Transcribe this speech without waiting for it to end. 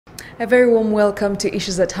A very warm welcome to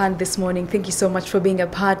Issues at Hand this morning. Thank you so much for being a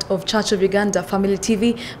part of Church of Uganda Family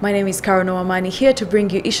TV. My name is Karen Owamani, here to bring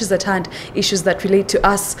you issues at hand, issues that relate to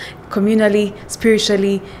us communally,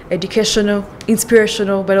 spiritually, educational,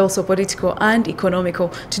 inspirational, but also political and economical.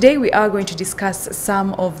 Today we are going to discuss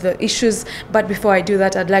some of the issues, but before I do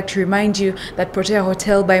that, I'd like to remind you that Protea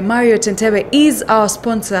Hotel by Marriott Entebbe is our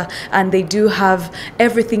sponsor, and they do have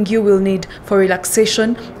everything you will need for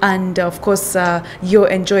relaxation and of course your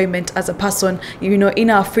enjoyment as a person. You know, in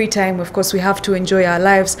our free time, of course, we have to enjoy our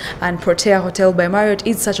lives, and Protea Hotel by Marriott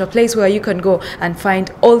is such a place where you can go and find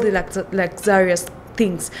all the luxurious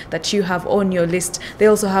things that you have on your list. They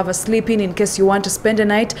also have a sleep-in in case you want to spend a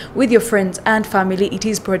night with your friends and family. It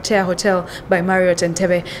is Protea Hotel by Marriott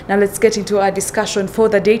Entebbe. Now let's get into our discussion for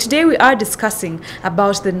the day. Today we are discussing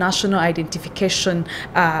about the National Identification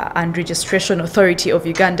and Registration Authority of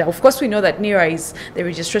Uganda. Of course, we know that NIRA is the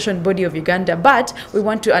registration body of Uganda, but we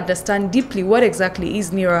want to understand deeply what exactly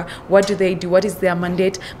is NIRA, what do they do, what is their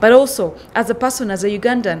mandate, but also as a person, as a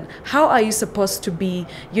Ugandan, how are you supposed to be,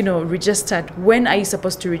 you know, registered? When are you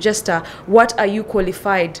supposed to register? What are you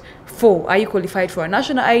qualified for? Are you qualified for a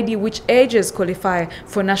national ID? Which ages qualify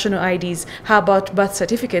for national IDs? How about birth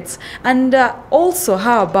certificates? And also,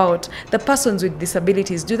 how about the persons with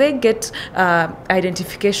disabilities? Do they get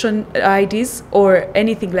identification IDs or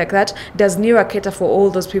anything like that? Does NIRA cater for all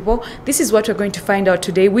those people? This is what we're going to find out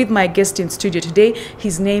today with my guest in studio today.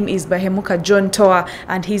 His name is Bahemuka John Toa,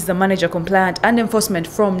 and he's the Manager Compliant and Enforcement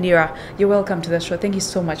from NIRA. You're welcome to the show. Thank you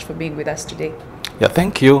so much for being with us today. Yeah,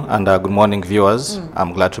 thank you, and good morning, viewers.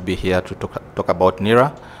 I'm glad to be here to talk about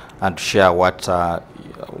NIRA and share what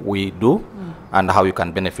we do and how you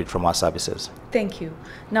can benefit from our services. Thank you.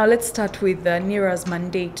 Now let's start with NIRA's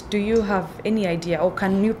mandate. Do you have any idea, or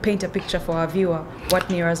can you paint a picture for our viewer what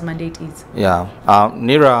NIRA's mandate is? Yeah,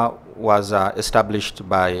 NIRA was established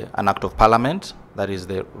by an Act of Parliament, that is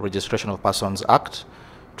the Registration of Persons Act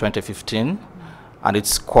 2015, and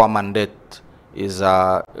its core mandate is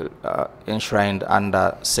enshrined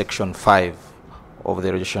under Section 5 of the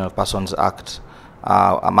Registration of Persons Act.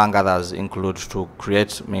 Among others include to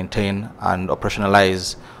create, maintain, and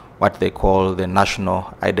operationalize what they call the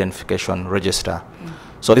National Identification Register.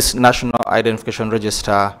 So this National Identification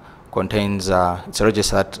Register contains, it's a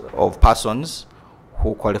register of persons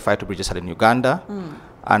who qualify to be registered in Uganda.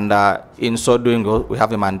 And in so doing, we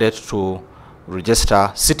have a mandate to register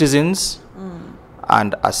citizens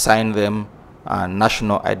and assign them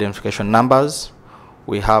national identification numbers.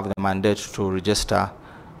 We have the mandate to register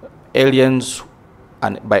aliens,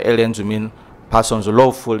 and by aliens we mean persons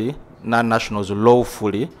lawfully, non-nationals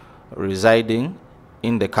lawfully residing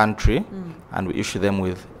in the country, and we issue them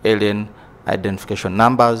with alien identification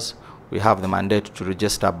numbers. We have the mandate to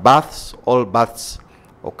register births, all births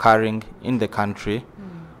occurring in the country.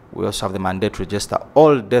 We also have the mandate to register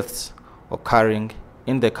all deaths occurring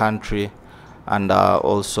in the country, and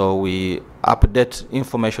also we update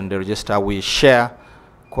information in the register. We share,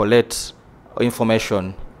 collect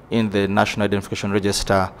information in the National Identification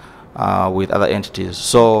Register with other entities.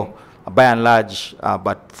 So by and large,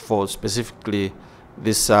 but for specifically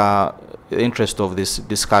this interest of this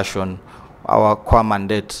discussion, our core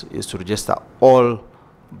mandate is to register all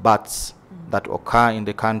births that occur in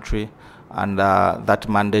the country, and that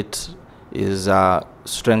mandate is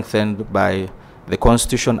strengthened by the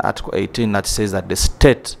Constitution, Article 18, that says that the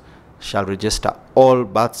state shall register all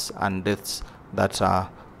births and deaths that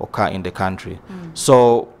occur in the country.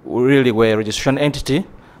 So really we're a registration entity,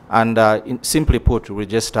 and simply put,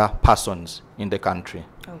 register persons in the country.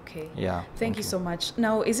 Okay. Yeah. Thank you so much.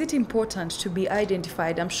 Now, is it important to be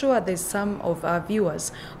identified? I'm sure there's some of our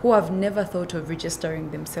viewers who have never thought of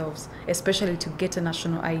registering themselves, especially to get a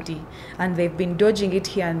national ID, and they've been dodging it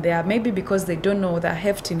here and there, maybe because they don't know the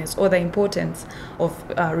heftiness or the importance of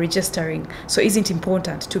registering. So is it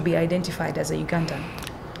important to be identified as a Ugandan?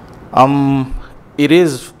 It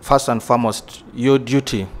is first and foremost your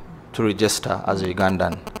duty to register as a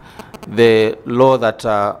Ugandan. The law that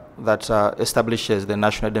establishes the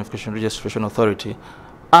National Identification Registration Authority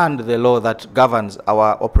and the law that governs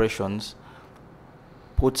our operations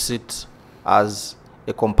puts it as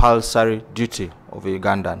a compulsory duty of a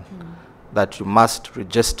Ugandan that you must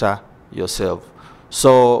register yourself.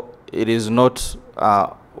 So it is not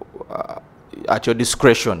at your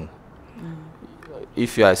discretion.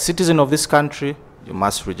 If you are a citizen of this country, you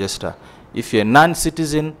must register. If you're a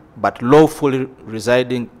non-citizen but lawfully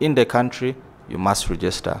residing in the country, you must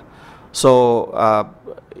register. So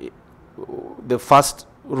the first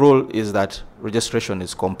rule is that registration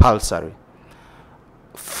is compulsory,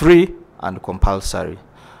 free and compulsory.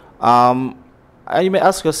 you may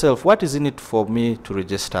ask yourself, what is in it for me to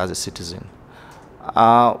register as a citizen?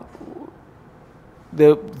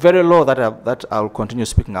 The very law that I'll continue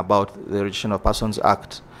speaking about, the Registration of Persons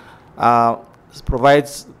Act,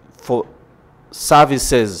 provides for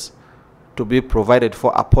services to be provided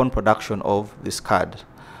for upon production of this card.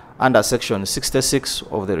 Under Section 66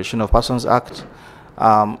 of the Registration of Persons Act,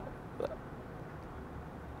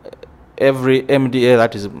 every MDA,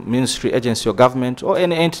 that is ministry, agency, or government, or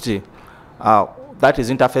any entity that is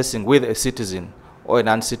interfacing with a citizen or a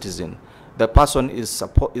non-citizen, the person is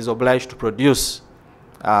obliged to produce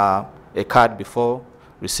a card before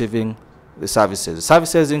receiving the services. The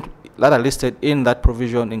services that are listed in that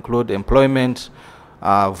provision include employment,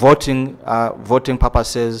 voting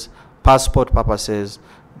purposes, passport purposes,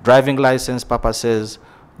 driving license purposes,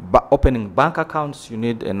 opening bank accounts. You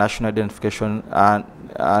need a national identification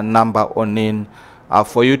number or NIN.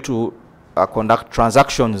 For you to conduct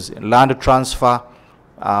transactions, land transfer,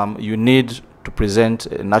 you need to present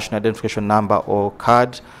a national identification number or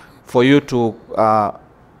card. For you to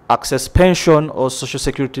access pension or social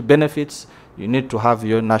security benefits, you need to have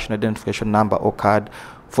your national identification number or card.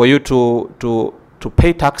 For you to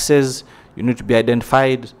pay taxes, you need to be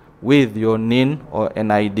identified with your NIN or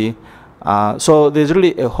NID. So there's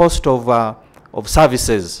really a host of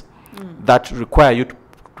services that require you to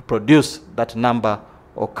produce that number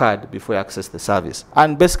or card before you access the service.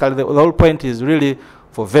 And basically, the whole point is really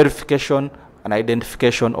for verification and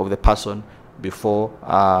identification of the person before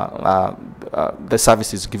the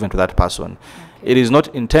service is given to that person. Okay. It is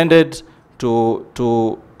not intended to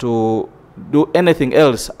do anything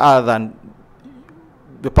else other than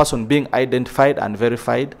the person being identified and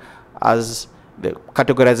verified as the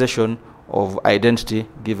categorization of identity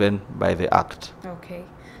given by the Act. Okay,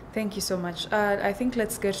 thank you so much. I think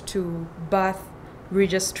let's get to birth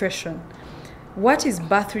registration. What is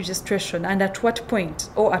birth registration, and at what point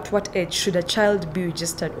or at what age should a child be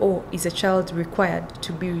registered, or is a child required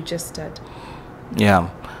to be registered? Yeah.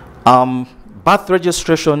 Birth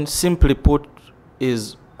registration, simply put,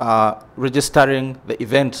 is registering the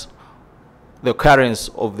event, the occurrence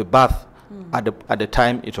of the birth at the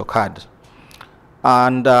time it occurred.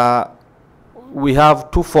 And we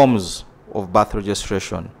have two forms of birth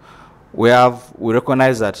registration. We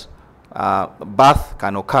recognize that birth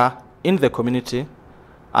can occur in the community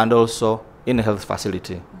and also in a health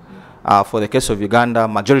facility. For the case of Uganda,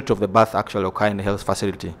 majority of the birth actually occur in a health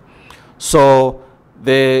facility. So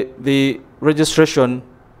the registration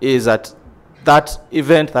is at that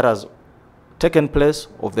event that has taken place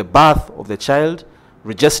of the birth of the child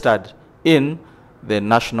registered in the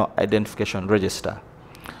National Identification Register.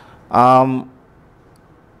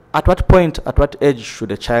 At what point, at what age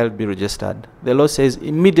should a child be registered? The law says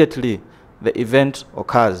immediately the event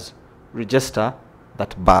occurs, register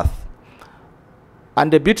that birth.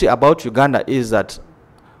 And the beauty about Uganda is that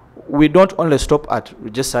we don't only stop at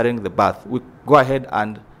registering the birth. We go ahead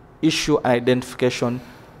and issue an identification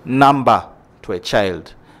number to a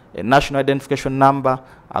child. A national identification number,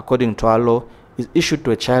 according to our law, is issued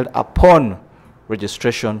to a child upon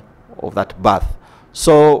registration of that birth.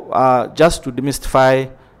 So just to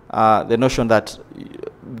demystify the notion that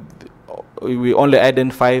we only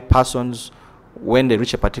identify persons when they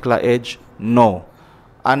reach a particular age, no.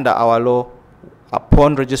 Under our law,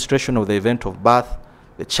 upon registration of the event of birth,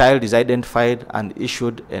 the child is identified and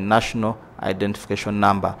issued a national identification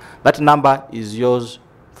number. That number is yours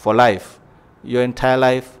for life. Your entire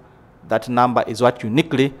life, that number is what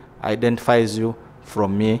uniquely identifies you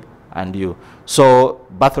from me and you. So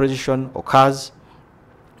birth registration occurs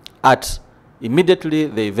at immediately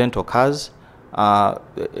the event occurs. The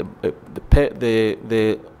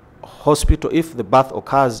hospital, if the birth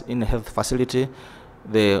occurs in a health facility,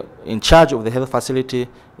 the in charge of the health facility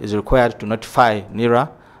is required to notify NIRA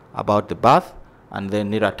about the birth, and then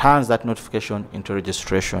NIRA turns that notification into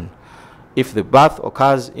registration. If the birth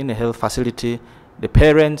occurs in a health facility, the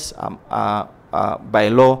parents are by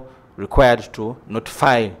law required to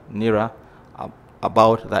notify NIRA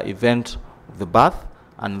about the event of the birth,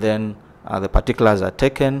 and then the particulars are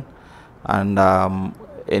taken, and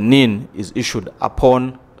a NIN is issued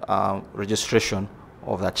upon registration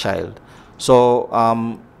of that child. So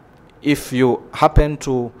if you happen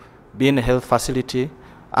to be in a health facility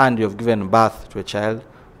and you've given birth to a child,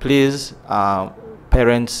 please,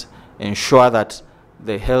 parents, ensure that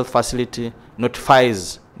the health facility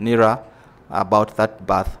notifies NIRA about that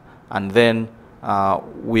birth, and then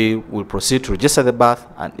we will proceed to register the birth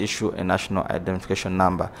and issue a national identification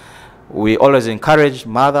number. We always encourage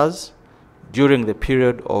mothers during the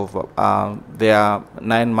period of their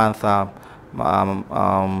 9-month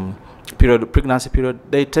period, pregnancy period,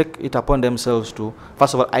 they take it upon themselves to,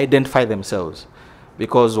 first of all, identify themselves.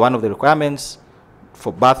 Because one of the requirements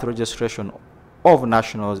for birth registration of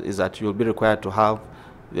nationals is that you'll be required to have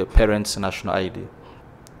your parents' national ID.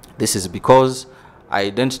 This is because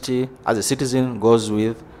identity as a citizen goes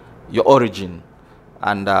with your origin.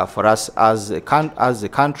 And for us as a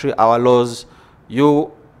country, our laws,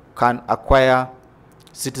 you can acquire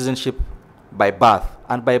citizenship by birth.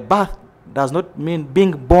 And by birth does not mean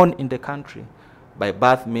being born in the country. By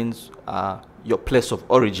birth means your place of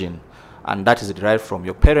origin. And that is derived from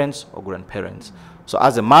your parents or grandparents. So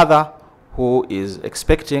as a mother who is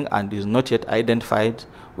expecting and is not yet identified,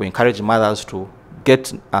 we encourage mothers to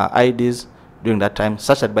get IDs during that time,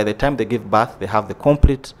 such that by the time they give birth, they have the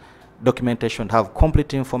complete documentation, have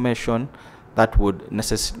complete information that would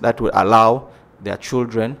allow their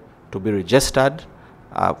children to be registered,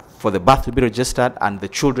 for the birth to be registered, and the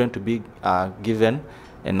children to be given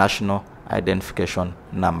a national identification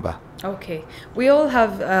number. Okay. We all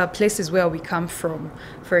have places where we come from.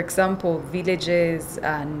 For example, villages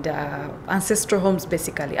and ancestral homes,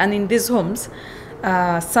 basically. And in these homes,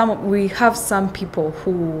 we have some people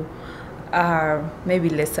who are maybe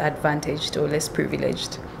less advantaged or less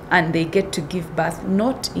privileged, and they get to give birth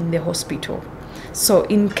not in the hospital. So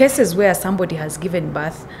in cases where somebody has given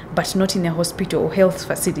birth but not in a hospital or health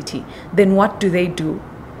facility, then what do they do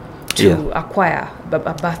to acquire a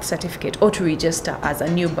birth certificate or to register as a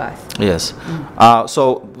new birth? Yes.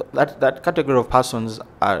 So that category of persons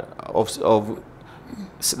are of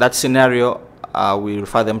that scenario, we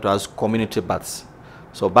refer them to as community births.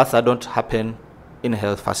 So births that don't happen in a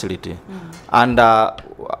health facility. And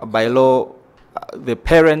by law, the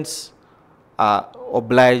parents are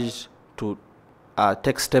obliged to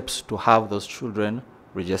take steps to have those children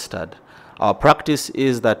registered. Our practice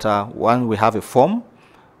is that one, we have a form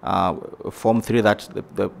 3 that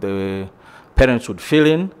the parents would fill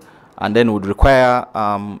in, and then would require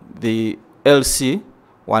the LC,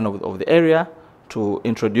 one of the area, to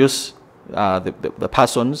introduce the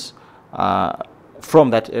persons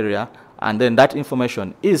from that area, and then that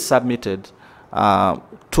information is submitted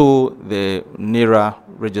to the NIRA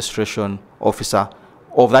registration officer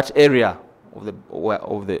of that area,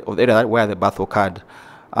 of the area where the birth occurred.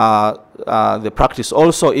 The practice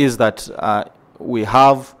also is that we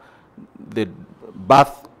have the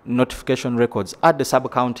birth notification records at the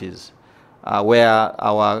sub-counties, where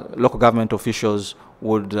our local government officials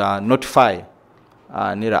would notify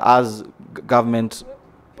NIRA as government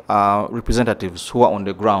representatives who are on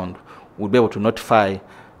the ground, would be able to notify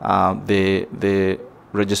the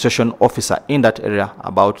registration officer in that area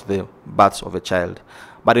about the births of a child.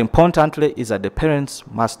 But importantly is that the parents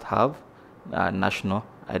must have national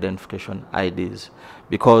identification IDs,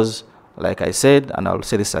 because, like I said, and I'll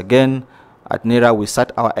say this again, at NIRA we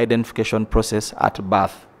start our identification process at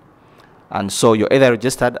birth. And so you're either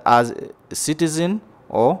registered as a citizen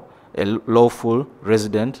or a lawful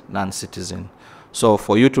resident non-citizen. So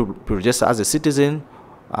for you to register as a citizen,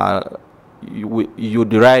 you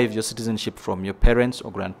derive your citizenship from your parents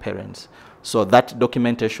or grandparents. So that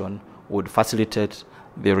documentation would facilitate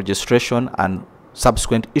the registration and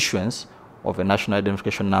subsequent issuance of a national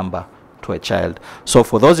identification number to a child. So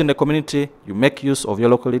for those in the community, you make use of your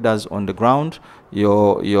local leaders on the ground,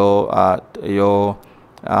 your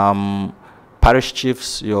parish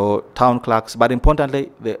chiefs, your town clerks, but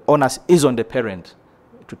importantly, the onus is on the parent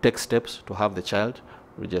to take steps to have the child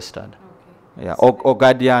registered. Okay. Yeah, or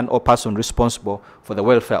guardian or person responsible for the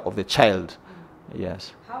welfare of the child.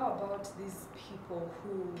 Yes. How about these people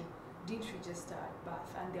who did register at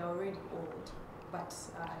birth and they're already old, but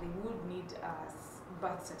they would need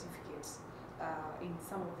birth certificates in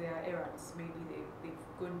some of their errands? Maybe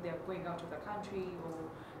they're going out of the country, or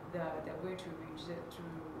they're going to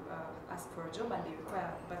ask for a job and they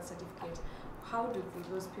require a birth certificate. How do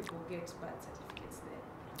those people get birth certificates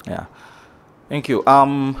then? Yeah, thank you.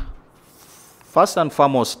 First and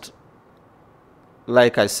foremost,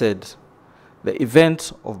 like I said, the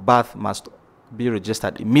event of birth must be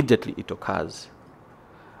registered immediately it occurs.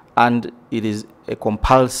 And it is a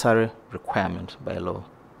compulsory requirement by law.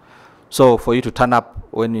 So for you to turn up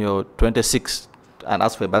when you're 26 and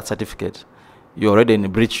ask for a birth certificate, you're already in a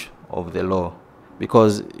breach of the law,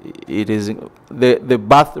 because it is the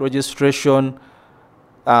birth registration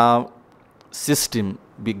system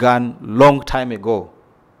began long time ago.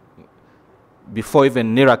 Before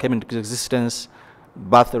even NIRA came into existence,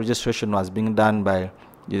 birth registration was being done by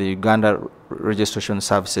the Uganda Registration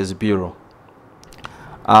Services Bureau.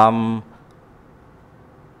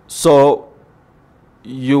 So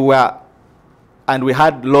we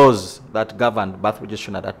had laws that governed birth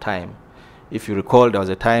registration at that time. If you recall, there was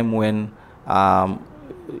a time when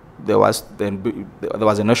there was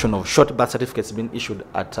a notion of short birth certificates being issued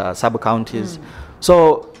at sub-counties.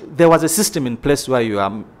 So there was a system in place where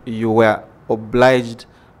you were obliged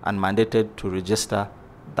and mandated to register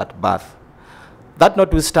that birth. That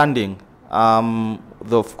notwithstanding, though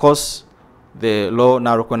of course the law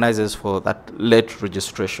now recognizes for that late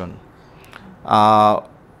registration. What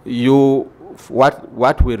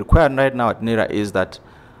we require right now at NIRA is that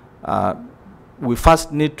we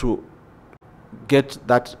first need to get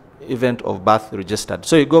that event of birth registered.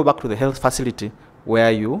 So you go back to the health facility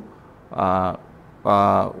where you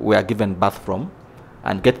were given birth from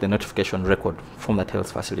and get the notification record from that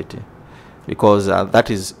health facility, because that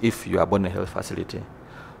is if you are born in a health facility.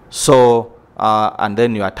 So, and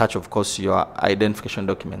then you attach, of course, your identification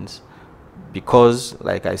documents, because,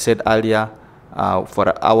 like I said earlier,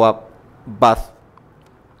 for our birth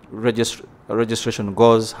registration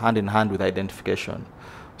goes hand in hand with identification.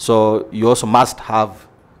 So you also must have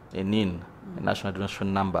a NIN, a national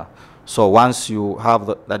identification number. So once you have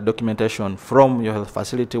that documentation from your health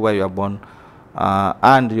facility where you are born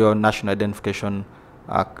and your national identification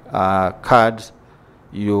card,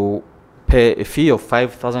 you pay a fee of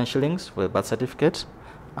 5,000 shillings for the birth certificate,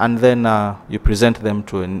 and then you present them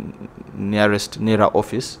to a nearest NIRA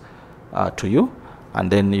office to you, and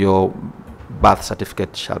then your birth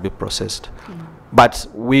certificate shall be processed. But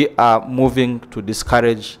we are moving to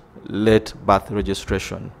discourage late birth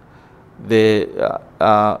registration.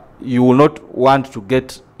 You will not want to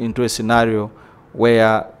get into a scenario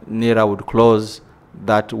where NIRA would close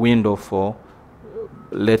that window for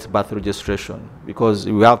late birth registration, because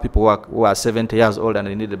we have people who are 70 years old and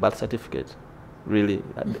they need a birth certificate. Really,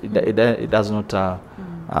 it does not.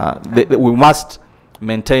 We must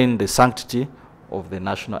maintain the sanctity of the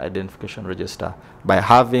National Identification Register by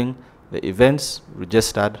having the events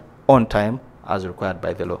registered on time as required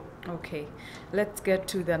by the law. Okay, let's get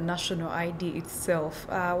to the national ID itself.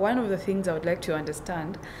 One of the things I would like to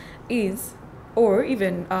understand is, or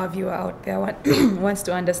even our viewer out there wants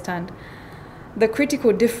to understand, the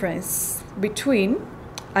critical difference between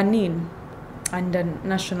a NIN and a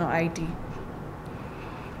national ID.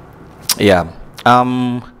 Yeah.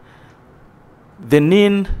 The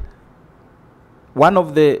NIN, one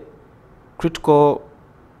of the critical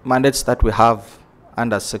mandates that we have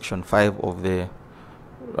under Section 5 of the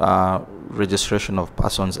Registration of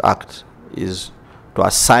Persons Act is to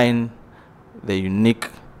assign the unique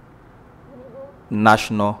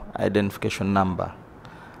national identification number.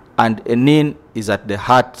 And a NIN is at the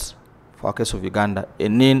heart, for our case of Uganda, a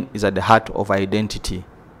NIN is at the heart of identity.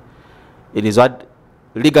 It is what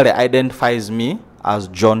legally identifies me as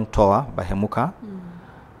John Toa Bahemuka,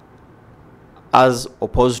 as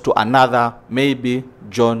opposed to another, maybe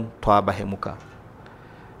John Toa Bahemuka.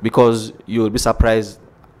 Because you will be surprised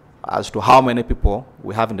as to how many people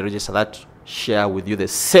we have in the register that share with you the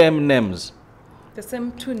same names. The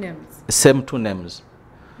same two names? The same two names.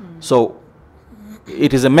 So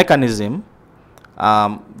it is a mechanism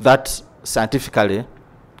that scientifically,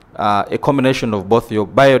 a combination of both your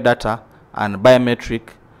biodata and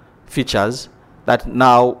biometric features that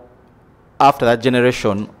now, after that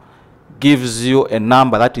generation, gives you a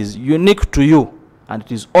number that is unique to you, and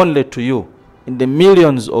it is only to you. In the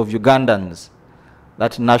millions of Ugandans,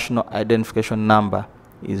 that national identification number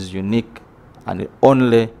is unique and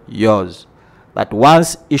only yours. That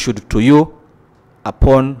once issued to you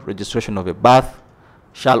upon registration of a birth,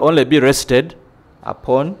 shall only be rested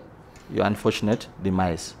upon your unfortunate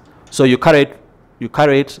demise. So you carry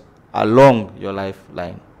it along your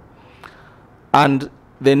lifeline. And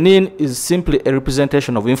the NIN is simply a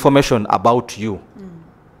representation of information about you.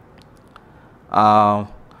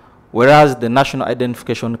 Whereas the national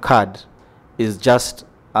identification card is just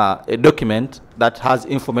a document that has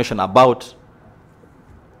information about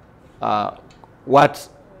what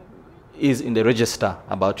is in the register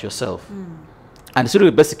about yourself. And it's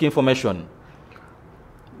really basic information.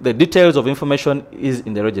 The details of information is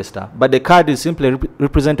in the register, but the card is simply a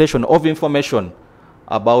representation of information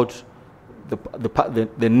about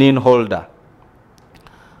the NIN holder.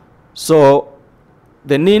 So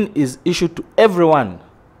the NIN is issued to everyone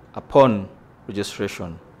upon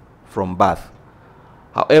registration from birth.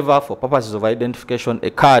 However, for purposes of identification, a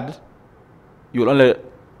card, you will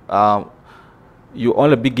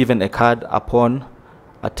only be given a card upon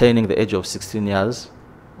attaining the age of 16 years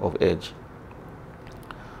of age.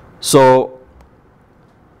 So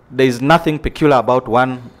there is nothing peculiar about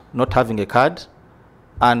one not having a card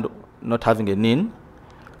and not having a NIN,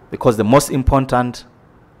 because the most important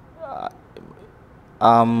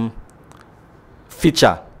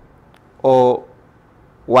feature or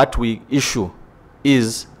what we issue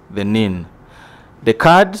is the NIN. The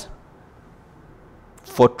card,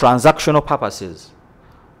 for transactional purposes,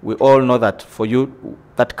 we all know that for you,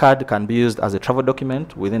 that card can be used as a travel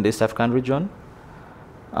document within the East African region.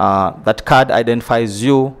 That card identifies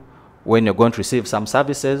you when you're going to receive some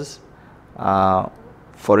services.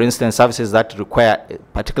 For instance, services that require a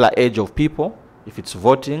particular age of people. If it's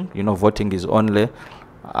voting, you know, voting is only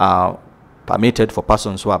permitted for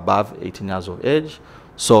persons who are above 18 years of age.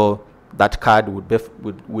 So that card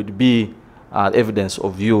would be evidence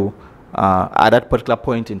of you at that particular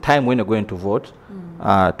point in time when you're going to vote,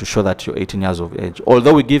 to show that you're 18 years of age.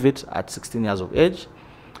 Although we give it at 16 years of age,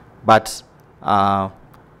 but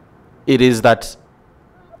it is that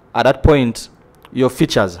at that point your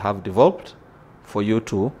features have developed for you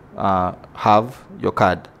to have your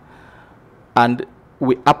card. And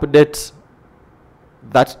we update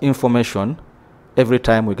that information every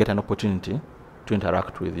time we get an opportunity to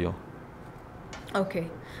interact with you. Okay.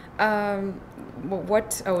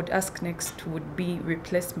 What I would ask next would be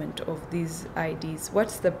replacement of these IDs.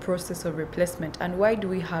 What's the process of replacement, and why do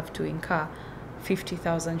we have to incur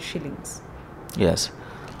 50,000 shillings? Yes.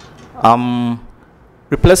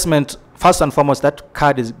 Replacement, first and foremost, that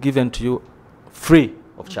card is given to you free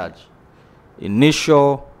of charge.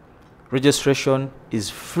 Initial registration is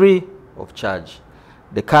free of charge.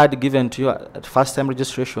 The card given to you at first time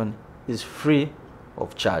registration is free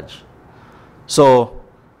of charge. So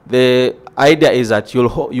the idea is that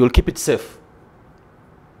you'll keep it safe,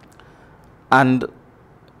 and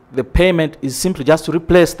the payment is simply just to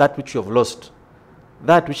replace that which you have lost,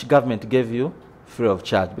 that which government gave you free of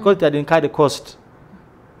charge, because it had incurred the cost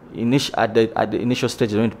at the initial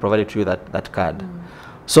stage when it provided to you that card.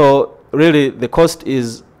 So really the cost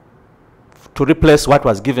is to replace what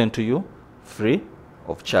was given to you free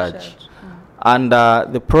of charge. And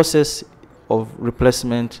the process of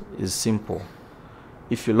replacement is simple.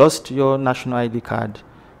 If you lost your national ID card,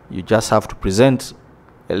 you just have to present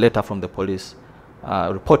a letter from the police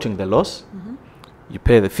reporting the loss. You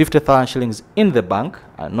pay the 50,000 shillings in the bank,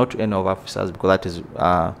 not to any of our officers, because that is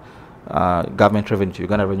government revenue to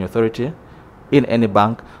Uganda Revenue Authority, in any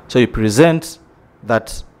bank. So you present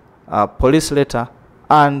that police letter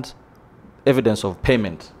and evidence of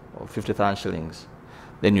payment of 50,000 shillings.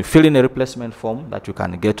 Then you fill in a replacement form that you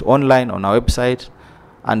can get online on our website,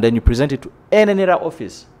 and then you present it to any NIRA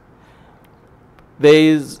office.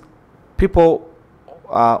 People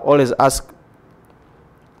always ask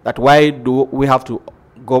that why do we have to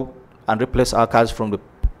go and replace our cards from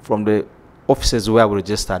the offices where we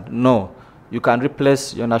registered. No, you can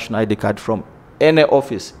replace your national ID card from any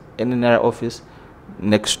office, any NIRA office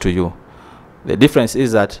next to you. The difference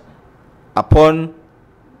is that upon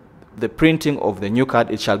the printing of the new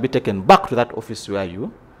card, it shall be taken back to that office where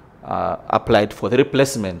you applied for the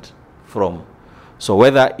replacement from. So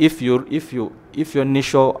whether if your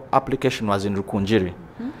initial application was in Rukunjiri,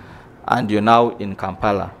 and you're now in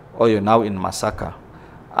Kampala, or you're now in Masaka,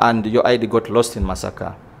 and your ID got lost in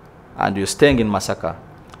Masaka, and you're staying in Masaka,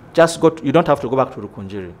 you don't have to go back to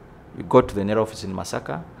Rukunjiri. You go to the NIRA office in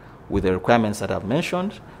Masaka with the requirements that I've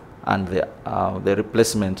mentioned, and the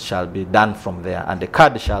replacement shall be done from there, and the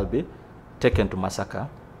card shall be taken to Masaka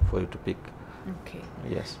for you to pick. Okay.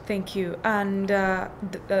 Yes. Thank you. And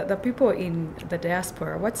the people in the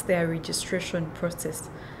diaspora, what's their registration process?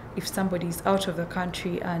 If somebody is out of the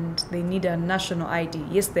country and they need a national ID,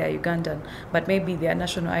 yes, they are Ugandan, but maybe their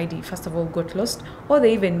national ID, first of all, got lost, or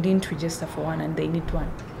they even didn't register for one and they need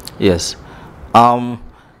one. Yes.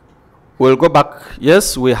 We'll go back.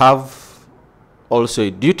 Yes, we have also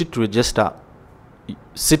a duty to register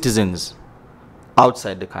citizens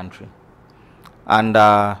outside the country. And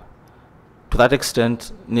to that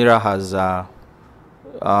extent, NIRA has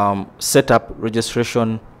set up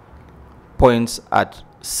registration points at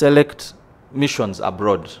select missions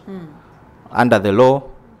abroad. Under the law,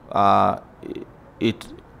 it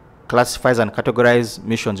classifies and categorizes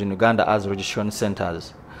missions in Uganda as registration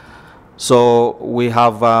centers. So we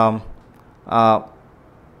have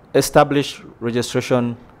established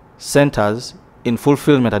registration centers in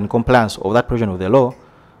fulfillment and compliance of that provision of the law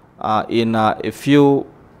in a few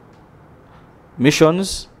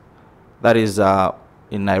missions, that is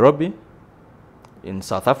in Nairobi, in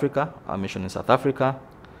South Africa, our mission in South Africa,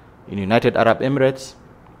 in United Arab Emirates,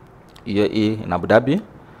 UAE, in Abu Dhabi.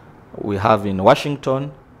 We have in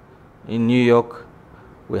Washington, in New York,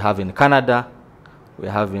 we have in Canada, we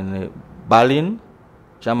have in Berlin,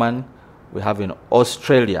 Germany, we have in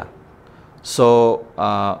Australia. So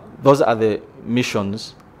those are the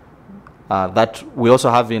missions that we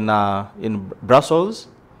also have in Brussels,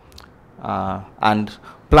 and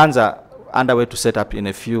plans are underway to set up in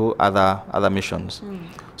a few other missions.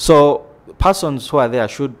 So persons who are there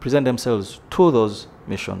should present themselves to those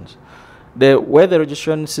missions. The way the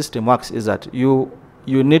registration system works is that you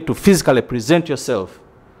need to physically present yourself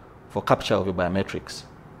for capture of your biometrics.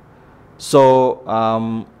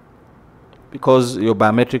 So because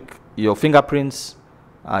your fingerprints,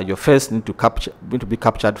 your face need to be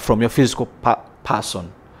captured from your physical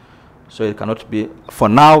person. So it cannot be, for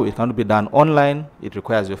now, it cannot be done online. It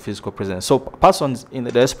requires your physical presence. So persons in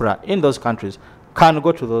the diaspora in those countries can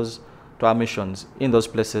go to our missions in those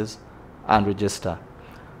places and register.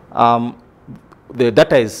 The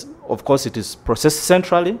data is, of course, it is processed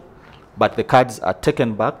centrally, but the cards are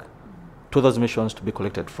taken back to those missions to be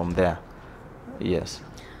collected from there. Yes.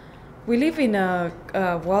 We live in a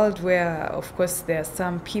world where, of course, there are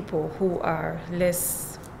some people who are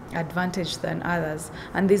less advantaged than others,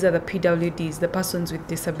 and these are the PWDs, the persons with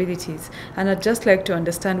disabilities. And I'd just like to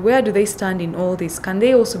understand, where do they stand in all this? Can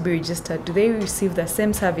they also be registered? Do they receive the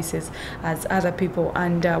same services as other people?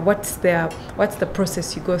 And what's the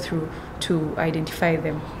process you go through to identify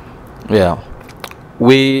them? Yeah,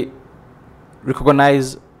 we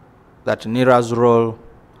recognize that NIRA's role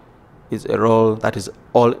is a role that is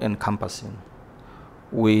all-encompassing.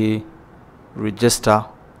 We register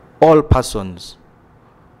all persons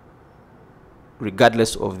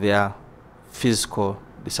regardless of their physical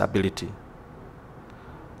disability.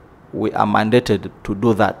 We are mandated to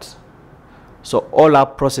do that. So all our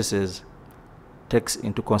processes takes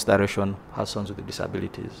into consideration persons with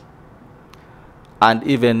disabilities. And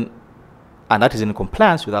that is in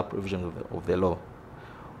compliance with our provisions of the law.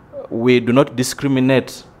 We do not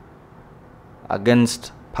discriminate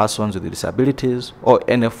against persons with disabilities or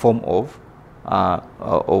any form of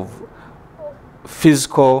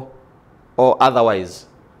physical or otherwise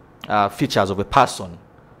features of a person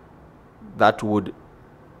that would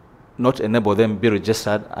not enable them be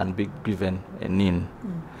registered and be given a NIN.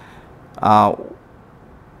 And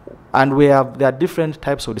there are different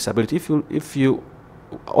types of disability. If you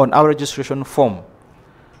on our registration form,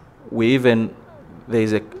 there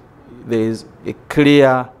is a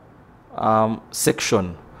clear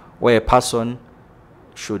section where a person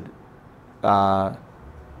should inform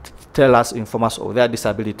us of their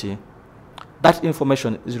disability. That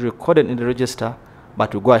information is recorded in the register,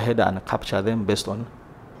 but we go ahead and capture them based on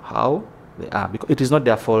how they are, because it is not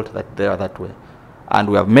their fault that they are that way. And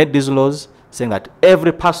we have made these laws saying that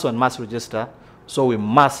every person must register, so we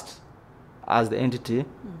must, as the entity,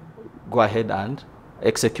 go ahead and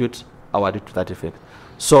execute our duty to that effect.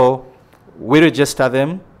 So we register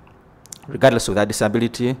them regardless of their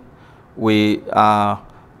disability.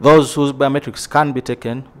 Those whose biometrics can be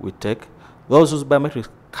taken, we take. Those whose biometrics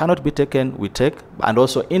cannot be taken, we take, and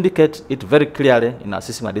also indicate it very clearly in our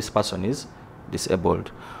system that this person is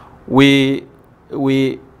disabled. We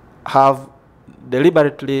have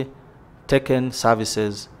deliberately taken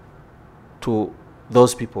services to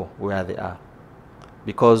those people where they are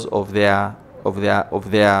because of their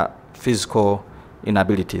physical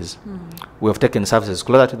inabilities. We have taken services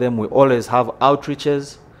closer to them. We always have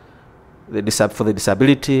outreaches for the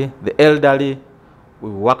disability, the elderly. We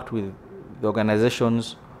worked with the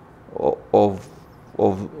organizations of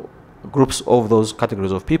groups of those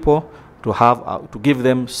categories of people to give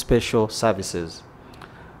them special services.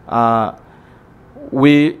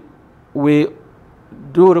 We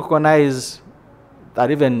do recognize that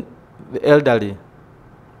even the elderly,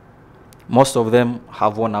 most of them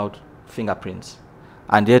have worn out fingerprints,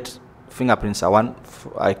 and yet fingerprints are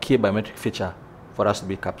a key biometric feature for us to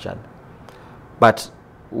be captured. But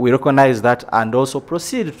we recognize that and also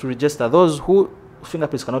proceed to register those whose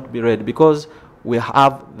fingerprints cannot be read, because we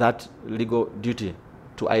have that legal duty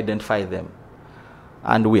to identify them.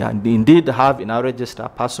 And we indeed have in our register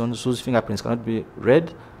persons whose fingerprints cannot be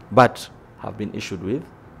read but have been issued with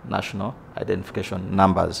national identification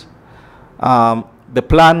numbers. The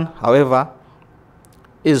plan, however,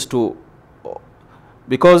 is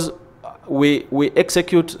because we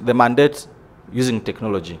execute the mandate using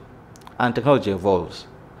technology, and technology evolves.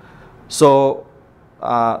 So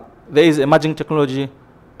there is emerging technology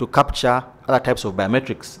to capture other types of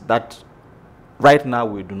biometrics that right now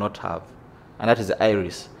we do not have, and that is the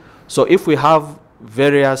iris. So if we have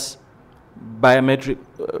various biometric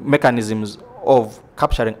mechanisms of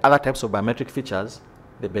capturing other types of biometric features,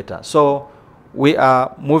 the better. So we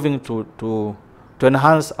are moving to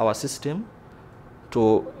enhance our system,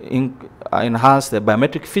 to enhance the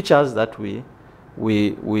biometric features that we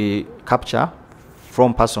capture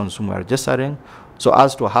from persons whom we are registering, so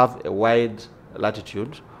as to have a wide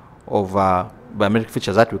latitude of biometric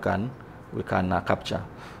features that we can capture,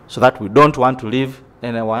 so that we don't want to leave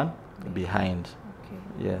anyone behind. Okay.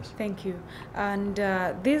 Yes. Thank you. And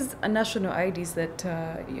these national IDs that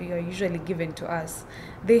are usually given to us,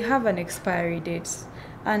 they have an expiry date.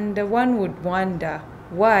 And one would wonder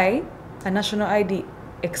why a national ID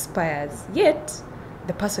expires, yet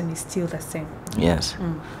the person is still the same. Yes.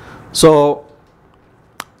 So,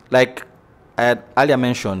 like I had earlier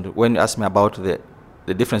mentioned when you asked me about the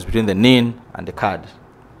difference between the NIN and the card.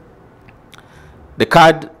 The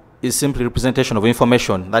card is simply representation of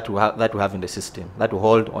information that we have in the system, that we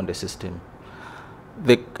hold on the system.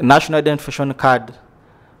 The national identification card,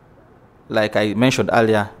 like I mentioned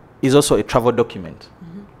earlier, is also a travel document.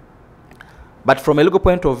 But from a legal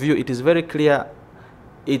point of view, it is very clear.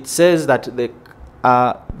 It says that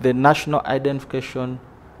the national identification,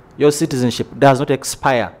 your citizenship does not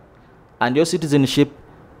expire, and your citizenship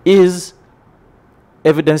is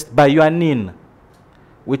evidenced by your NIN,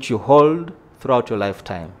 which you hold throughout your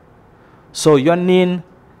lifetime. So your NIN,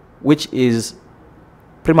 which is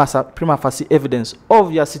prima facie evidence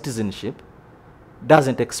of your citizenship,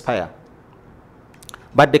 doesn't expire.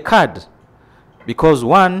 But the card, because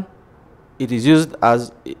one, it is used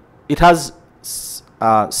as, it has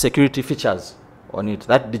security features on it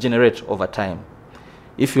that degenerate over time.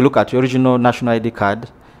 If you look at your original national ID card,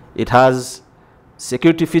 it has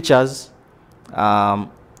security features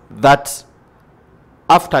that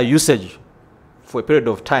after usage for a period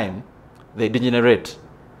of time, they degenerate.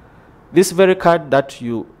 This very card that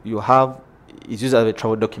you have is used as a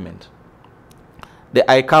travel document. The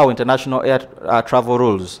ICAO International Air Travel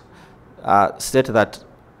Rules state that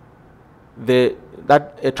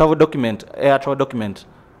air travel document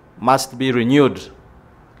must be renewed,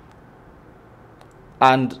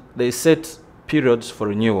 and they set periods for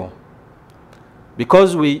renewal.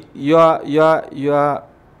 Because your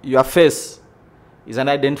face is an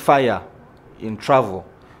identifier in travel,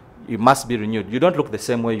 you must be renewed. You don't look the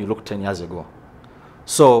same way you looked 10 years ago.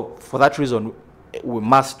 So for that reason, we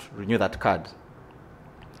must renew that card.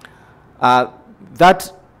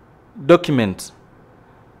 That document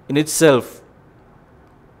in itself,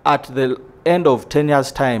 at the end of 10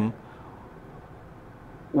 years' time,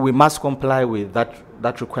 we must comply with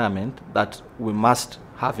that requirement that we must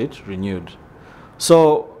have it renewed.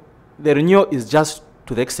 So the renewal is just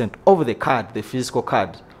to the extent of the card, the physical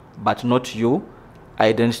card, but not your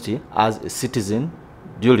identity as a citizen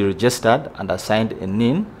duly registered and assigned a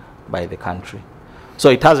NIN by the country. So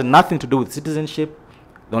it has nothing to do with citizenship.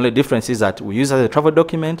 The only difference is that we use it as a travel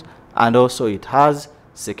document, and also it has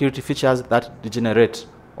security features that degenerate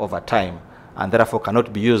over time and therefore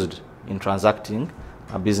cannot be used in transacting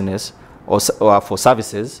a business or for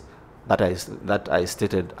services that I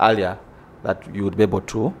stated earlier that you would be able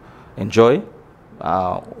to enjoy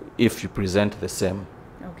if you present the same.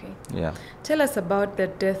 Okay. Yeah. Tell us about the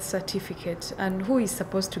death certificate and who is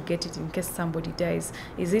supposed to get it in case somebody dies.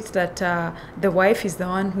 Is it that the wife is the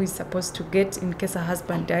one who is supposed to get in case her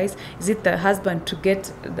husband dies? Is it the husband to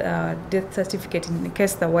get the death certificate in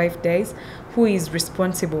case the wife dies? Who is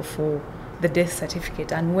responsible for the death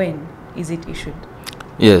certificate and when is it issued?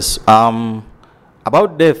 Yes.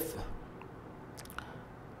 About death,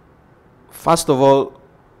 first of all,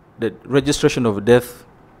 the registration of death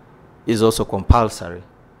is also compulsory.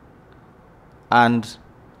 And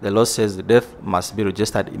the law says the death must be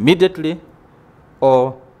registered immediately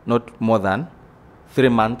or not more than 3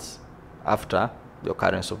 months after the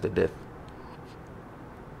occurrence of the death.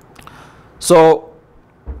 So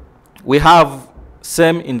we have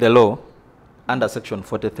same in the law under Section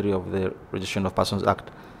 43 of the Registration of Persons Act,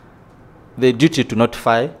 the duty to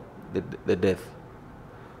notify the death.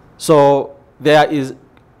 So there is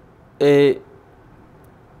a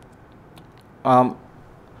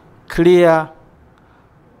clear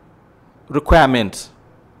requirement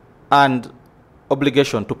and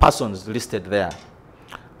obligation to persons listed there.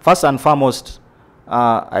 First and foremost,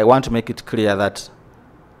 I want to make it clear that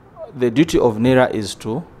the duty of NIRA is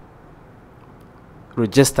to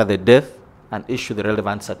register the death and issue the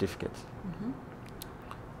relevant certificate.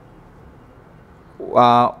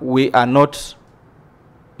 We are not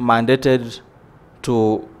mandated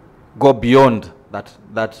to go beyond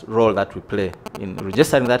that role that we play in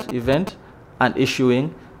registering that event and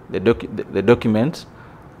issuing the document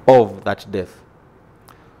of that death.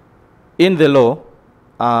 In the law,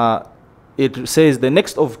 it says the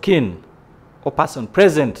next of kin or person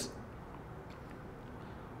present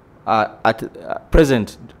at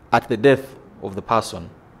the death of the person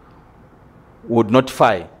would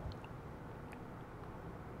notify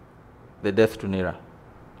the death to NIRA.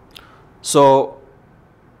 So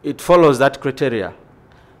it follows that criteria.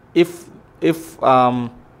 If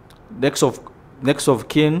next of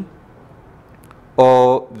kin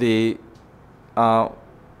or the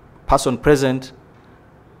person present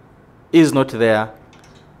is not there,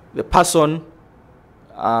 the person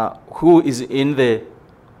who is in the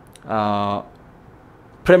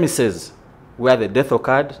premises where the death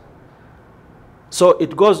occurred. So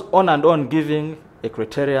it goes on and on, giving a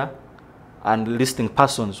criteria and listing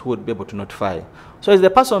persons who would be able to notify. So it's the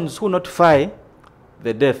persons who notify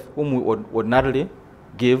the death whom we would ordinarily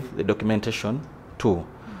give the documentation to.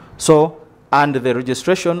 So, and the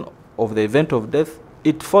registration of the event of death,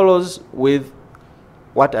 it follows with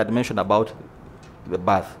what I had mentioned about the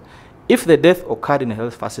birth. If the death occurred in a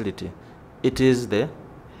health facility, it is the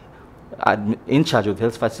in charge of the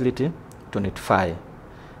health facility to notify.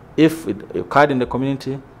 If it occurred in the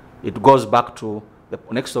community, it goes back to the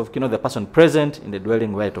next of kin, the person present in the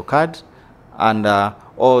dwelling where it occurred, and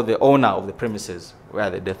or the owner of the premises where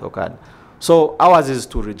the death occurred. So ours is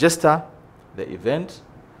to register the event,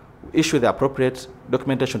 issue the appropriate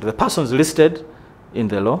documentation to the persons listed in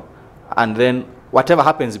the law, and then whatever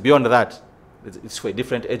happens beyond that, it's for a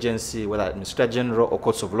different agency, whether Administrator General or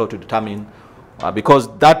courts of law, to determine, because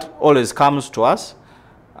that always comes to us.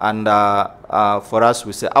 And for us,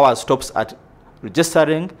 we say ours stops at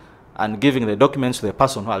registering and giving the documents to the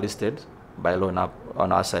person who are listed by law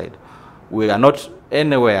on our side. We are not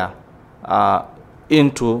anywhere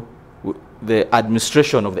into the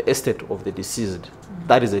administration of the estate of the deceased. Mm-hmm.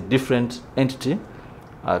 That is a different entity.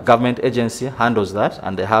 A government agency handles that,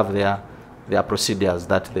 and they have their procedures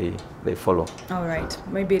that they follow. All right.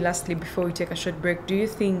 Maybe lastly, before we take a short break, do you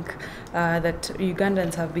think that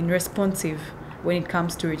Ugandans have been responsive when it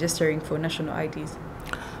comes to registering for national IDs?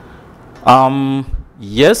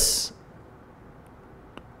 Yes.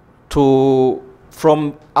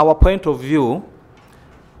 From our point of view,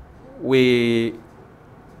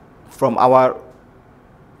 from our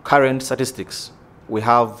current statistics, we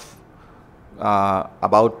have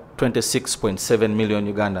about 26.7 million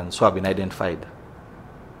Ugandans who have been identified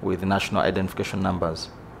with national identification numbers.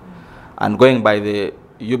 And going by the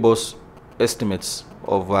UBOS estimates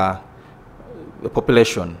of the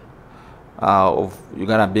population of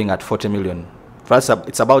Uganda being at 40 million, for us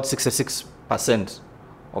it's about 66%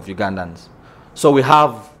 of Ugandans. So we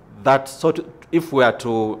have that. So if we are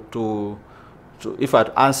to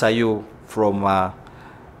answer you from a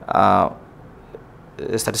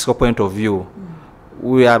statistical point of view,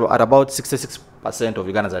 we are at about 66% of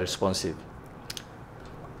Ugandans are responsive.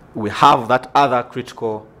 We have that other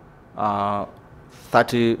critical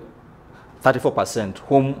 34%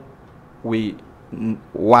 whom we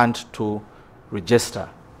want to register,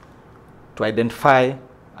 to identify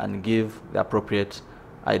and give the appropriate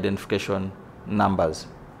identification numbers.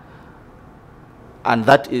 And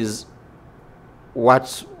that is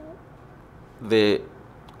what the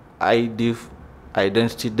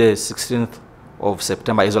Identity Day, 16th of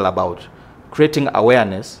September, is all about. Creating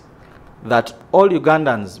awareness that all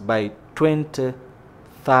Ugandans by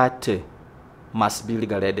 2030 must be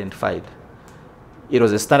legally identified. It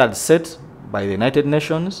was a standard set by the United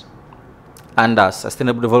Nations under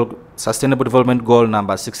Sustainable Development Goal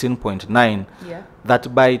number 16.9,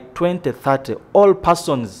 that by 2030 all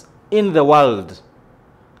persons in the world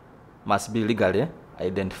must be legally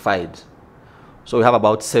identified. So we have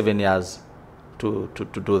about 7 years to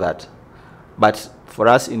do that. But for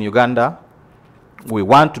us in Uganda, we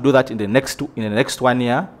want to do that in the next 1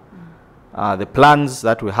 year. The plans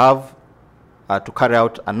that we have are to carry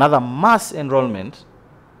out another mass enrollment,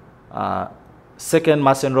 second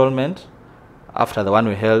mass enrollment after the one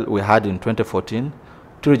we had in 2014,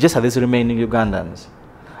 to register these remaining Ugandans.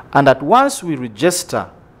 And that once we register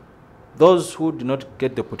those who did not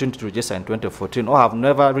get the opportunity to register in 2014 or have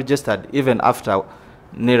never registered even after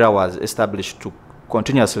NIRA was established to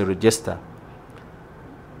continuously register,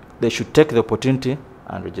 they should take the opportunity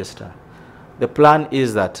and register. The plan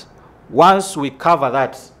is that once we cover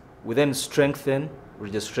that, we then strengthen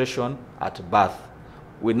registration at birth.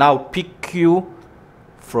 We now pick you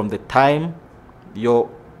from the time your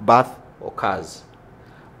birth occurs.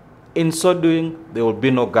 In so doing, there will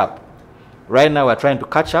be no gap. Right now, we're trying to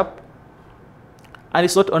catch up, and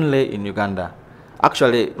it's not only in Uganda.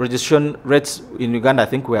 Actually, registration rates in Uganda, I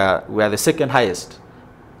think we are the second highest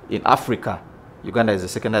in Africa. Uganda is the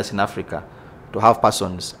second highest in Africa to have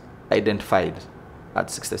persons identified at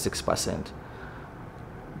 66%.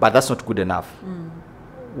 But that's not good enough.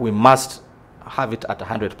 We must have it at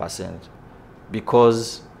 100%,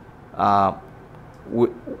 because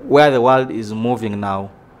where the world is moving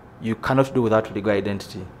now, you cannot do without legal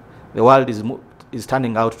identity. The world is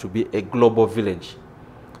turning out to be a global village.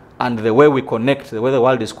 And the way we connect, the way the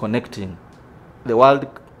world is connecting, the world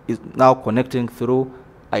is now connecting through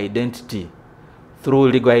identity. through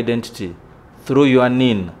legal identity, through your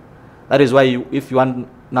NIN. That is why if you want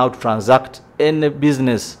now to transact any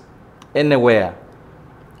business anywhere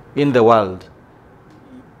in the world,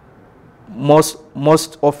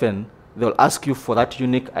 most often they'll ask you for that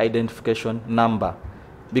unique identification number,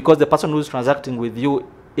 because the person who's transacting with you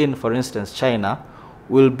in, for instance, China,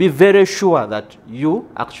 will be very sure that you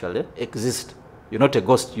actually exist. You're not a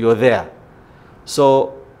ghost, you're there.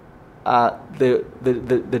 So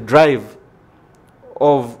the drive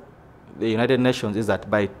of the United Nations is that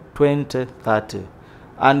by 2030,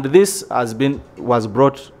 and this was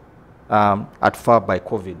brought at far by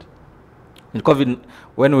COVID. In COVID,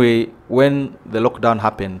 when the lockdown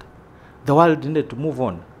happened, the world needed to move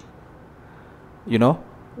on. You know,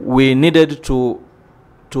 we needed to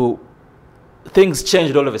things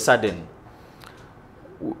changed all of a sudden.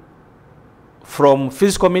 From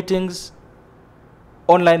physical meetings,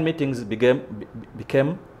 online meetings became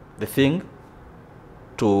the thing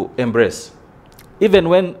to embrace. Even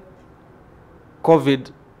when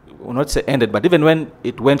COVID, will not say ended, but even when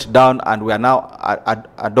it went down and we are now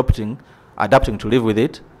adapting to live with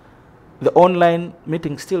it, the online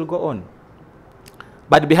meetings still go on.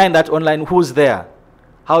 But behind that online, who's there?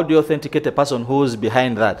 How do you authenticate a person who's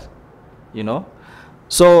behind that? You know?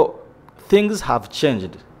 So things have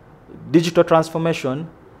changed. Digital transformation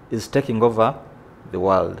is taking over the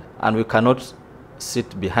world, and we cannot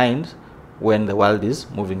sit behind when the world is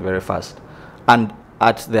moving very fast. And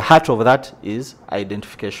at the heart of that is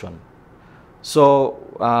identification. So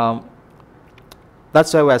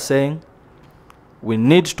that's why we're saying we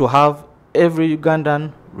need to have every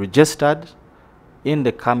Ugandan registered in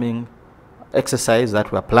the coming exercise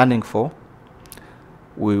that we're planning for.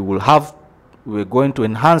 We're going to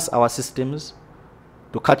enhance our systems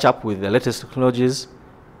to catch up with the latest technologies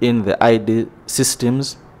in the ID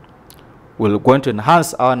systems. We're going to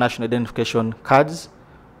enhance our national identification cards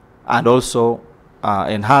and also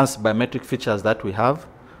enhance biometric features that we have,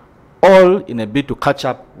 all in a bid to catch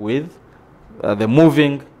up with the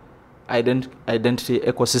moving identity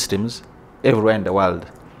ecosystems everywhere in the world.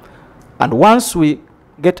 And once we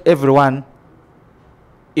get everyone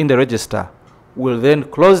in the register, we'll then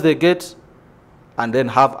close the gate and then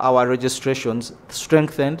have our registrations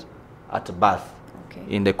strengthened at birth,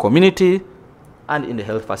 in the community and in the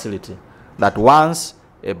health facility. That once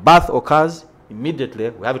a birth occurs, immediately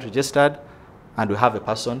we have it registered and we have a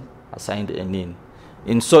person assigned a NIN.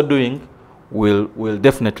 In so doing, we'll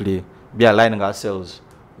definitely be aligning ourselves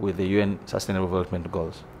with the UN Sustainable Development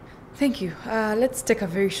Goals. Thank you. Let's take a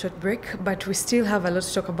very short break, but we still have a lot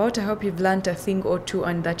to talk about. I hope you've learned a thing or two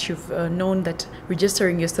and that you've known that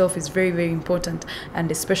registering yourself is very, very important, and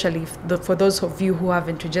especially for those of you who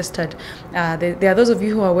haven't registered. There are those of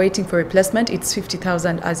you who are waiting for replacement. It's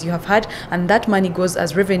 50,000 as you have had, and that money goes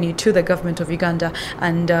as revenue to the government of Uganda.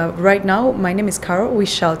 And right now, my name is Carol. We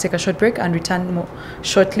shall take a short break and return more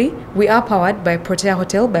shortly. We are powered by Protea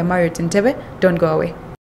Hotel by Marriott Entebbe. Don't go away.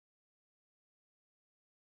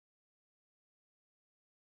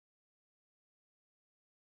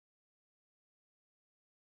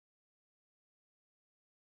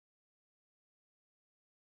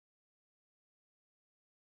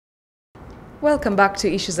 Welcome back to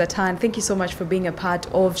Issues at Hand. Thank you so much for being a part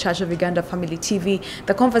of Church of Uganda Family TV.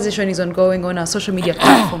 The conversation is ongoing on our social media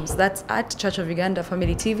platforms. That's at Church of Uganda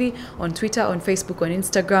Family TV, on Twitter, on Facebook, on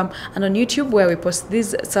Instagram, and on YouTube, where we post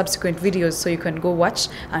these subsequent videos so you can go watch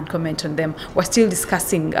and comment on them. We're still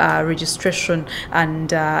discussing registration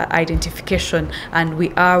and identification, and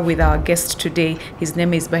we are with our guest today. His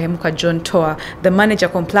name is Bahemuka John Toa, the Manager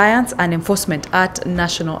Compliance and Enforcement at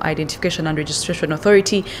National Identification and Registration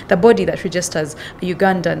Authority, the body that registers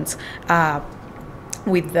Ugandans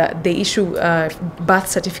with they issue birth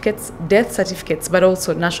certificates, death certificates, but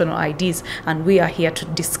also national IDs, and we are here to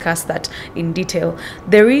discuss that in detail.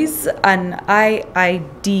 There is an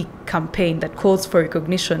IID campaign that calls for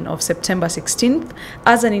recognition of September 16th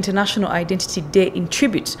as an International Identity Day in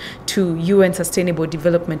tribute to UN Sustainable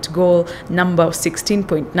Development Goal number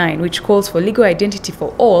 16.9, which calls for legal identity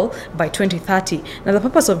for all by 2030. Now, the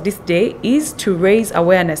purpose of this day is to raise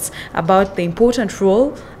awareness about the important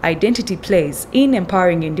role identity plays in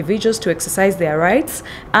empowering individuals to exercise their rights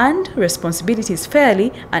and responsibilities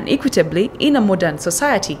fairly and equitably in a modern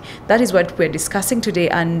society. That is what we're discussing today,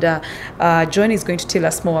 and John is going to tell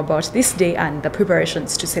us more about this day and the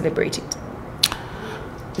preparations to celebrate it.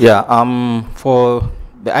 Yeah, for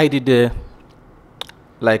the ID Day,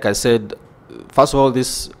 like I said, first of all,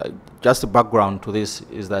 this just the background to this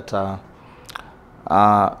is that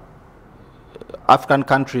African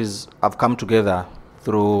countries have come together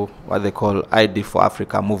through what they call ID for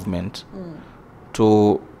Africa movement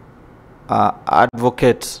to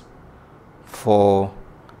advocate for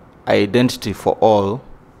identity for all,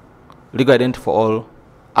 legal identity for all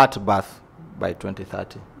at birth by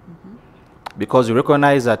 2030. Because we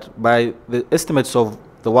recognize that by the estimates of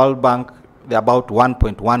the World Bank, there are about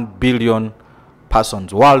 1.1 billion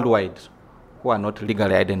persons worldwide who are not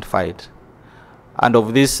legally identified. And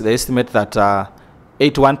of this, they estimate that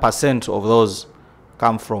 81% of those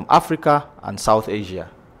come from Africa and South Asia.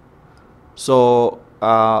 So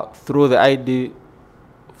through the ID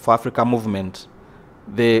for Africa movement,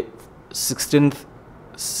 the 16th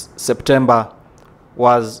September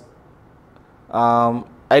was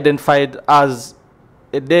identified as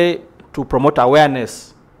a day to promote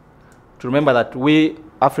awareness, to remember that we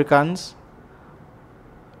Africans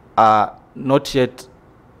are not yet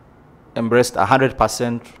embraced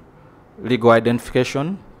 100% legal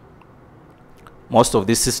identification. Most of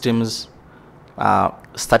these systems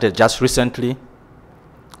started just recently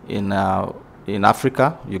in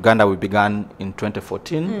Africa. Uganda, we began in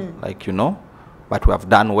 2014, like you know, but we have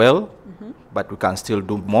done well, but we can still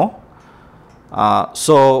do more.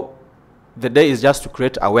 So the day is just to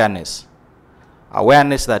create awareness.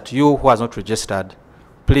 Awareness that you who has not registered,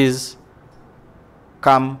 please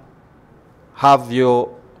come have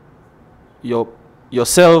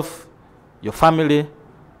yourself, your family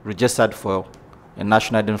registered for a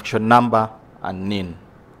national identification number and NIN.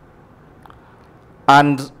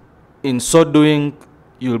 And in so doing,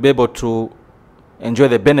 you'll be able to enjoy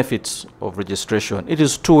the benefits of registration. It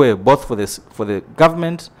is two-way, both for the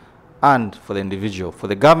government and for the individual. For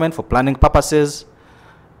the government, for planning purposes,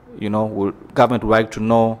 you know, government would like to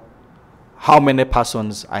know how many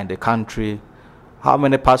persons are in the country, how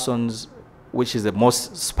many persons, which is the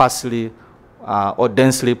most sparsely or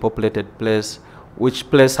densely populated place, which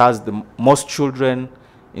place has the most children.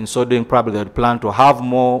 In so doing, probably they would plan to have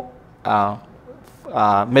more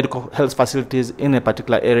medical health facilities in a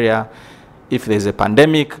particular area. If there's a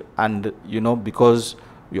pandemic, and you know, because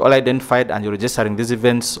we all identified and you're registering these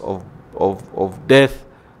events of death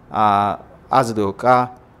as they occur,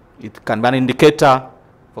 it can be an indicator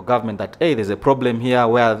for government that, hey, there's a problem here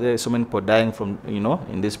where there's so many people dying from, you know,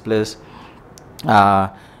 in this place.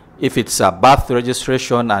 If it's a birth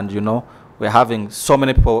registration and, you know, we're having so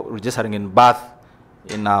many people registering in birth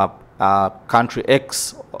in country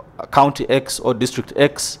X, county X or district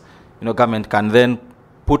X, you know, government can then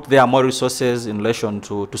put their more resources in relation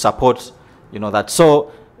to support, you know, that.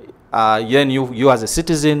 So then you as a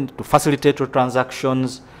citizen, to facilitate your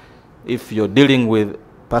transactions, if you're dealing with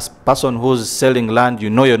person who's selling land, you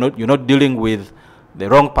know, you're not dealing with the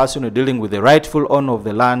wrong person, you're dealing with the rightful owner of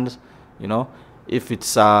the land, you know. If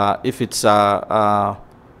it's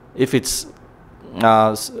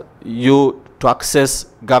you to access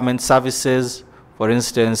government services, for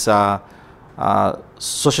instance,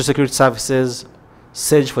 social security services,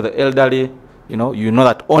 SAGE for the elderly, you know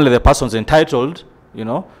that only the persons entitled, you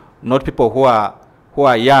know, not people who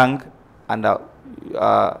are young and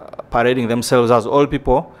parading themselves as old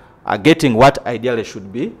people, are getting what ideally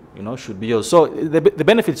should be, you know, should be yours. So the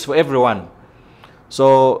benefits for everyone.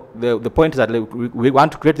 So the point is that we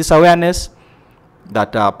want to create this awareness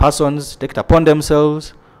that persons take it upon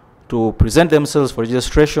themselves to present themselves for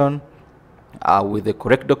registration with the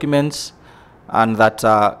correct documents, and that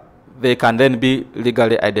they can then be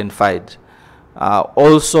legally identified.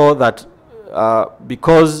 Also that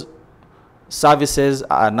because services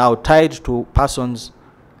are now tied to persons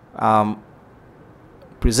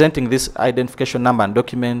presenting this identification number and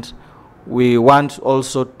document, we want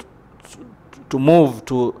also to move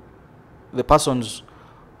to the persons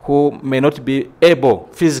who may not be able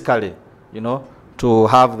physically, you know, to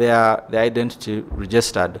have their identity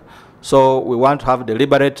registered. So we want to have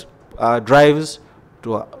deliberate drives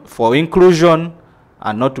for inclusion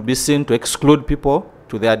and not to be seen to exclude people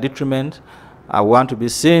to their detriment. I want to be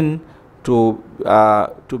seen to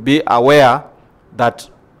be aware that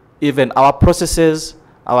even our processes,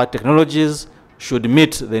 our technologies should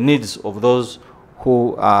meet the needs of those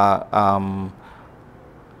who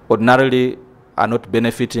ordinarily are not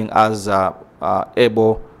benefiting as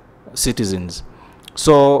able citizens.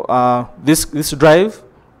 So this drive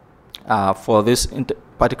for this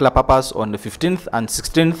particular purpose on the 15th and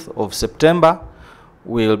 16th of September,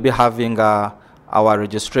 we'll be having our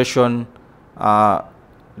registration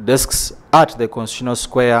desks at the Constitutional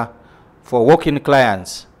Square for walk-in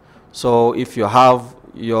clients. So if you have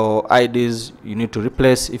your IDs you need to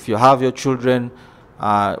replace, if you have your children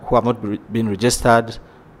who have not been registered,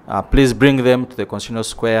 please bring them to the Constitutional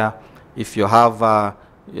Square. If you have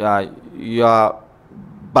your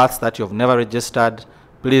births that you have never registered,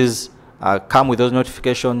 please come with those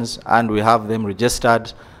notifications and we have them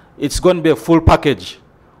registered. it's going to be a full package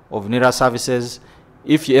of NIRA services.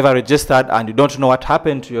 If you ever registered and you don't know what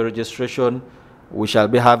happened to your registration, we shall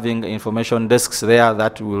be having information desks there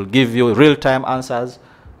that will give you real-time answers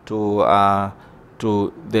to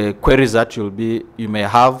the queries that you may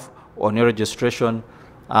have on your registration.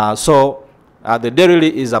 The day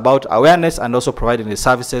really is about awareness and also providing the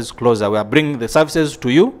services closer. We are bringing the services to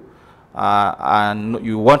you, and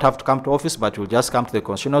you won't have to come to office, but you'll just come to the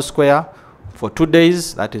Constitutional Square for 2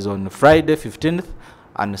 days. That is on Friday 15th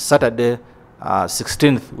and Saturday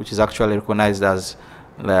 16th, which is actually recognized as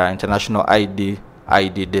the International ID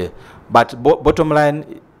Day. But bottom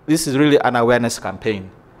line, this is really an awareness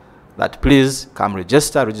campaign that please come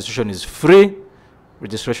register. Registration is free,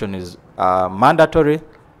 registration is mandatory,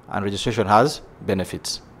 and registration has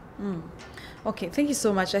benefits. Okay, thank you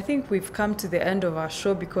so much. I think we've come to the end of our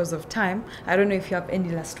show because of time. I don't know if you have any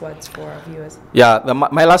last words for our viewers. Yeah,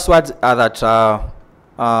 my last words are that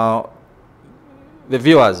the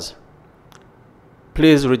viewers,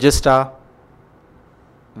 please register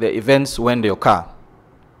the events when they occur.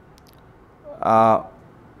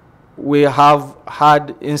 We have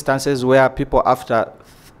had instances where people after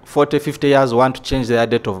 40, 50 years want to change their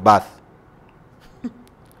date of birth.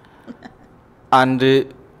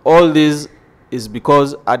 And all this is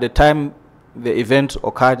because at the time the event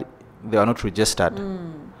occurred, they are not registered.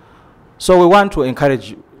 So we want to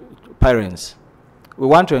encourage parents. We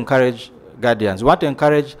want to encourage guardians. We want to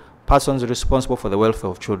encourage persons responsible for the welfare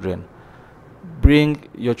of children. Bring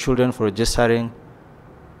your children for registering.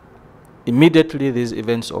 Immediately these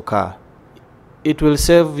events occur. It will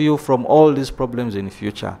save you from all these problems in the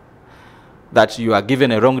future. That you are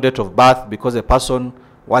given a wrong date of birth because a person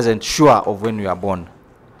wasn't sure of when you are born.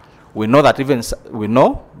 We know that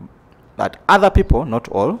other people, not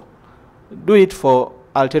all, do it for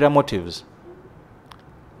ulterior motives.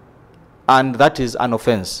 And that is an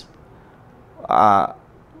offense.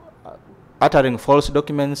 Uttering false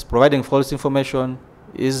documents, providing false information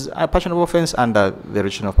is a punishable offense under the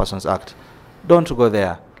Registration of Persons Act. Don't go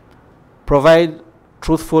there. Provide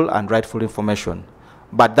truthful and rightful information.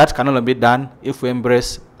 But that can only be done if we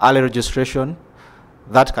embrace early registration.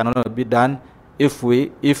 That can only be done if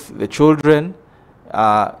the children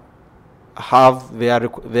have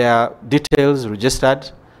their details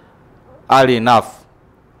registered early enough.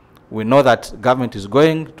 We know that government is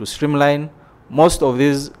going to streamline most of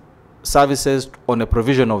these services on a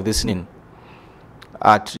provision of this NIN.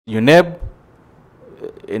 At UNEB,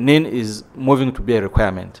 a NIN is moving to be a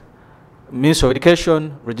requirement. Ministry of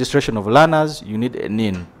Education, registration of learners, you need a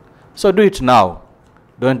NIN. So do it now.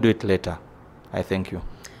 Don't do it later. I thank you.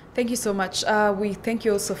 Thank you so much. We thank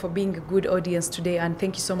you also for being a good audience today, and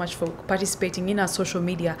thank you so much for participating in our social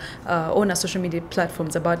media, on our social media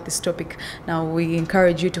platforms about this topic. Now, we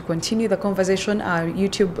encourage you to continue the conversation. Our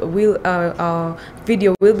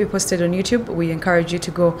video will be posted on YouTube. We encourage you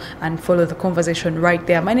to go and follow the conversation right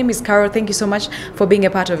there. My name is Carol. Thank you so much for being a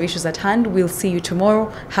part of Issues at Hand. We'll see you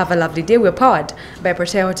tomorrow. Have a lovely day. We're powered by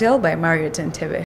Protea Hotel by Marriott Entebbe.